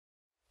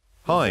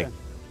Hi,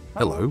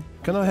 Hello.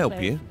 can I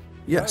help you?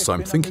 Yes,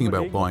 I'm thinking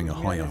about buying a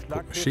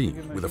high-output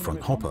machine with a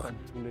front hopper.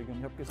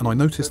 And I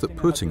noticed that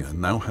PÖTTINGER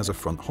now has a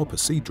front hopper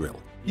seed drill.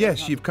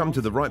 Yes, you've come to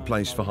the right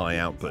place for high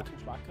output.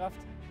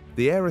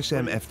 The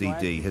AEROSEM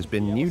FDD has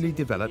been newly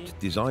developed,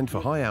 designed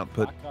for high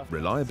output,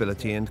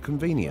 reliability and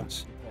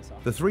convenience.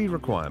 The three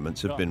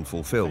requirements have been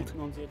fulfilled.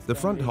 The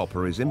front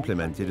hopper is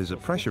implemented as a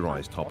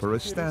pressurized hopper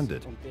as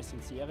standard.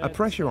 A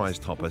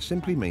pressurized hopper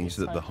simply means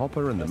that the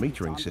hopper and the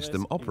metering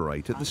system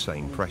operate at the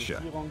same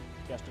pressure.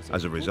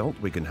 As a result,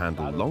 we can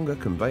handle longer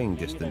conveying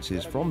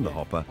distances from the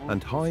hopper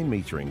and high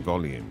metering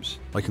volumes.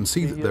 I can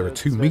see that there are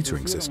two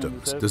metering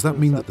systems. Does that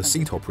mean that the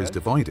seed hopper is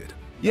divided?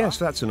 Yes,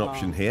 that's an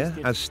option here.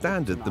 As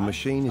standard, the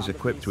machine is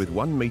equipped with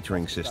one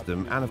metering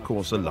system and of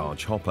course a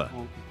large hopper.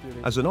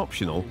 As an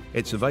optional,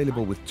 it's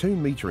available with two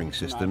metering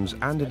systems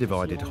and a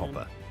divided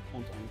hopper.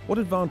 What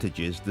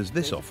advantages does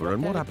this offer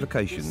and what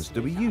applications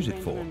do we use it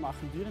for?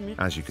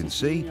 As you can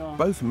see,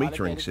 both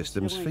metering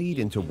systems feed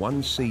into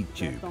one seed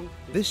tube.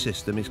 This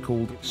system is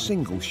called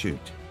single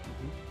chute.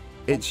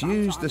 It's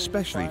used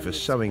especially for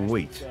sowing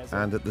wheat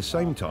and at the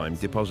same time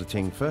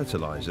depositing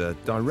fertilizer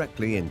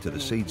directly into the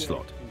seed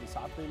slot,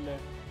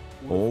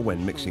 or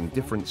when mixing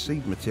different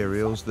seed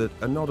materials that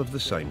are not of the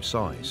same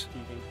size,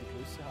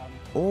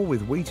 or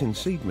with wheat and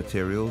seed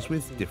materials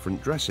with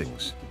different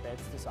dressings.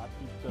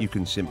 You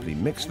can simply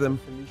mix them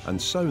and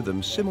sow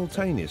them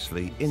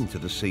simultaneously into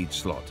the seed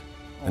slot.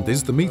 And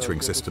is the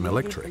metering system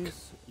electric?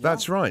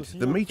 That's right,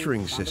 the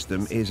metering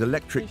system is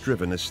electric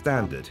driven as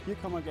standard.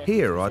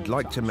 Here I'd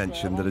like to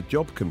mention that a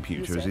job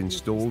computer is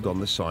installed on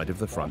the side of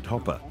the front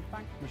hopper.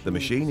 The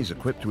machine is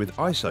equipped with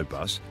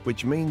ISOBUS,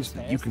 which means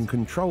that you can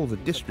control the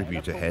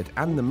distributor head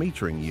and the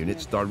metering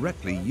units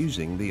directly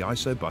using the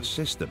ISOBUS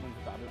system.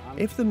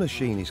 If the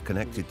machine is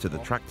connected to the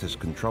tractor's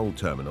control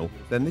terminal,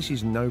 then this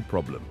is no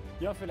problem.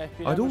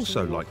 I'd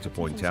also like to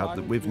point out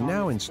that we've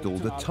now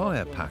installed a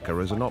tyre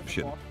packer as an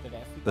option.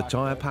 The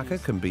tyre packer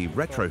can be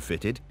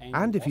retrofitted,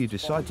 and if you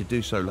decide to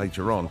do so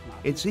later on,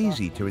 it's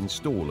easy to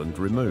install and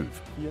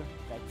remove.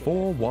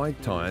 4 wide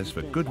tyres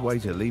for good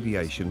weight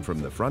alleviation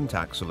from the front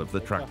axle of the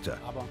tractor.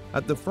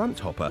 At the front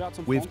hopper,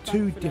 we've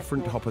two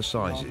different hopper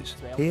sizes.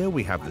 Here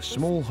we have the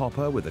small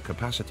hopper with a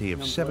capacity of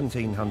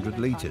 1,700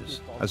 litres.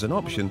 As an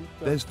option,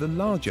 there's the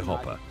larger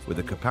hopper with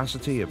a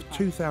capacity of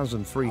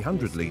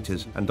 2,300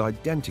 litres and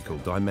identical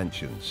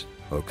dimensions.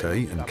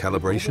 Okay, and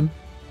calibration?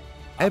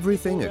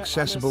 Everything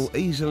accessible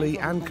easily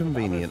and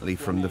conveniently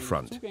from the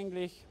front.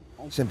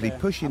 Simply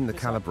push in the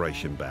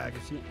calibration bag.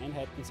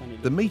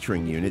 The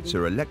metering units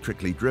are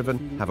electrically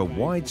driven, have a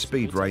wide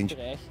speed range,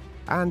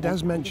 and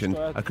as mentioned,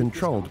 are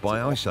controlled by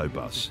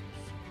ISOBUS.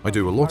 I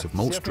do a lot of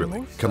mulch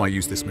drilling. Can I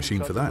use this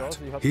machine for that?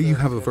 Here you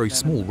have a very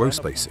small row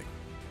spacing.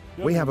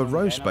 We have a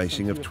row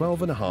spacing of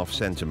 12.5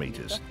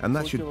 centimetres, and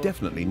that should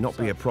definitely not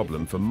be a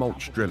problem for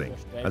mulch drilling,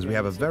 as we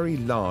have a very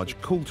large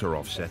coulter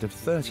offset of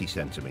 30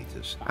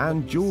 centimetres,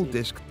 and dual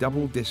disc,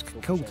 double disc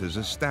coulters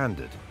as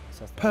standard.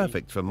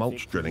 Perfect for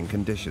mulch drilling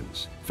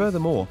conditions.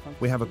 Furthermore,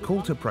 we have a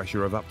coulter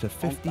pressure of up to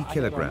 50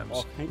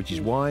 kilograms, which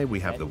is why we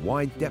have the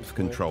wide depth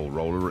control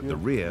roller at the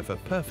rear for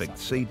perfect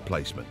seed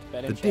placement.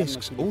 The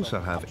discs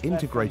also have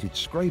integrated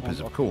scrapers,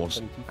 of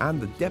course,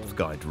 and the depth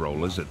guide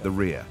rollers at the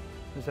rear.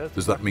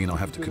 Does that mean I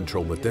have to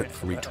control the depth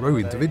for each row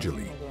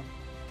individually?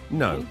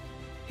 No.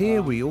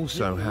 Here we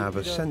also have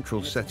a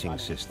central setting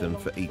system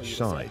for each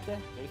side,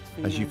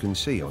 as you can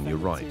see on your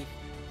right.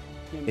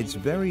 It's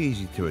very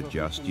easy to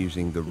adjust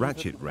using the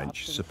ratchet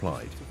wrench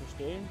supplied.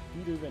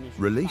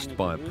 Released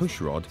by a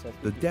push rod,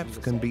 the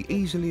depth can be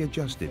easily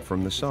adjusted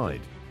from the side.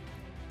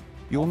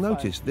 You'll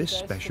notice this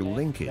special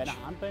linkage.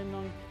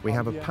 We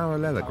have a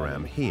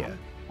parallelogram here.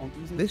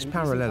 This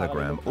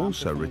parallelogram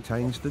also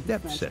retains the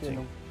depth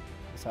setting,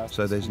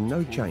 so there's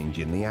no change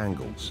in the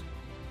angles.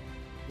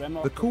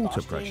 The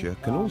coulter pressure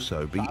can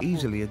also be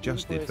easily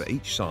adjusted for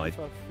each side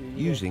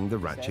using the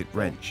ratchet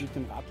wrench.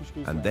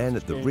 And then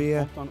at the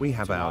rear, we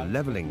have our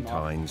levelling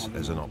tines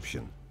as an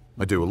option.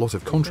 I do a lot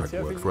of contract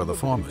work for other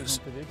farmers.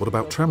 What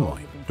about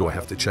tramline? Do I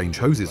have to change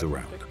hoses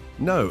around?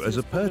 No, as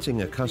a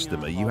PÖTTINGER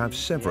customer, you have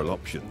several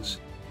options.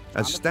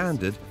 As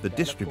standard, the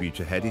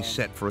distributor head is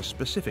set for a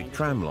specific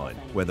tramline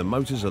where the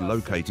motors are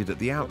located at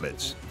the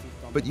outlets.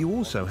 But you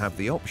also have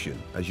the option,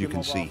 as you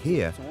can see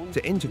here,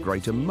 to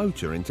integrate a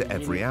motor into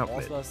every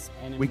outlet.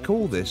 We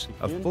call this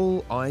a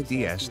full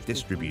IDS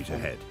distributor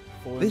head.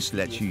 This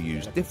lets you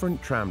use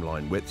different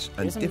tramline widths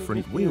and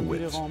different wheel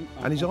widths,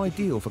 and is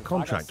ideal for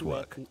contract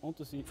work.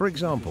 For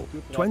example,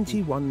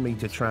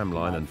 21-meter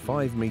tramline and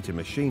 5-meter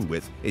machine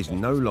width is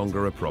no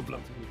longer a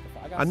problem.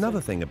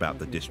 Another thing about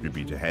the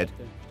distributor head,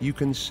 you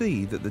can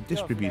see that the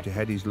distributor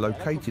head is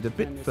located a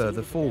bit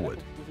further forward,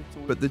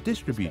 but the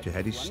distributor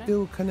head is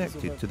still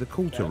connected to the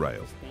coulter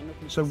rail.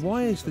 So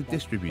why is the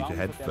distributor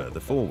head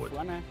further forward?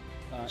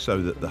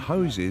 So that the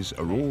hoses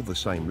are all the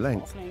same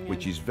length,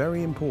 which is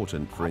very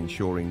important for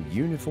ensuring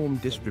uniform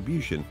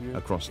distribution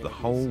across the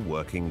whole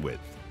working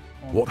width.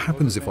 What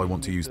happens if I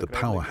want to use the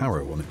power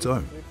harrow on its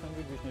own?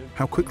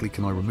 How quickly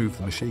can I remove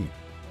the machine?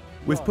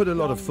 We've put a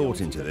lot of thought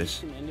into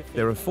this.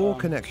 There are 4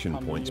 connection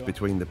points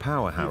between the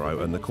power harrow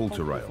and the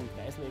coulter rail.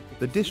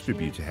 The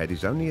distributor head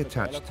is only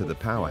attached to the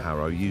power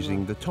harrow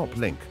using the top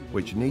link,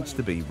 which needs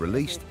to be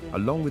released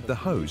along with the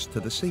hose to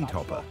the seed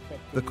hopper.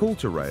 The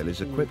coulter rail is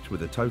equipped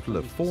with a total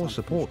of 4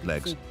 support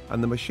legs,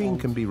 and the machine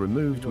can be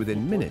removed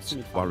within minutes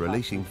by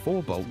releasing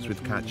 4 bolts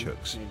with catch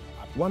hooks.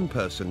 One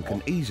person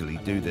can easily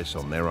do this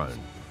on their own.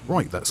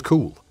 Right, that's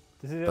cool.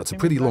 That's a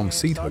pretty long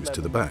seed hose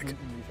to the back.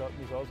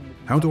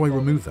 How do I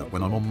remove that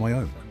when I'm on my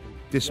own?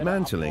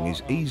 Dismantling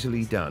is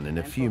easily done in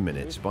a few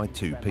minutes by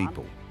 2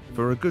 people,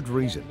 for a good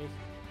reason.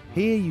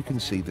 Here you can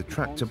see the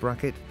tractor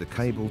bracket, the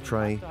cable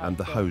tray and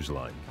the hose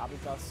line.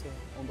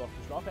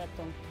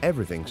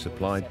 Everything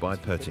supplied by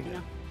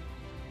PÖTTINGER.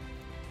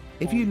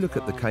 If you look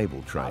at the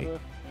cable tray,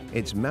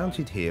 it's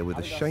mounted here with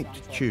a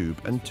shaped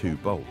tube and 2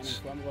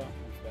 bolts.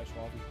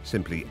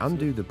 Simply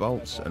undo the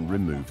bolts and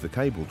remove the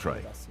cable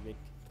tray.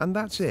 And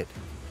that's it.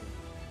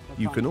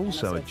 You can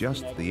also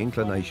adjust the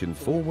inclination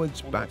forwards,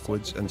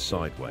 backwards and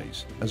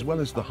sideways, as well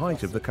as the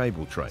height of the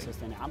cable tray.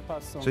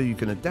 So you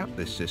can adapt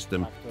this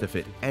system to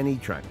fit any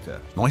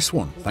tractor. Nice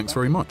one, thanks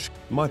very much.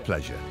 My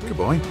pleasure.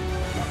 Goodbye.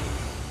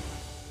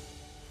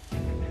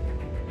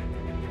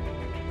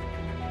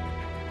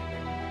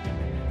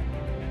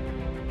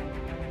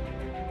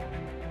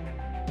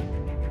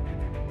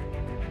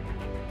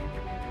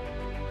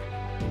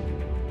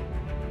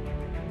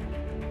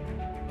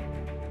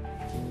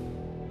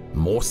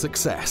 More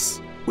success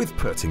with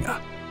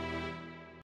PÖTTINGER.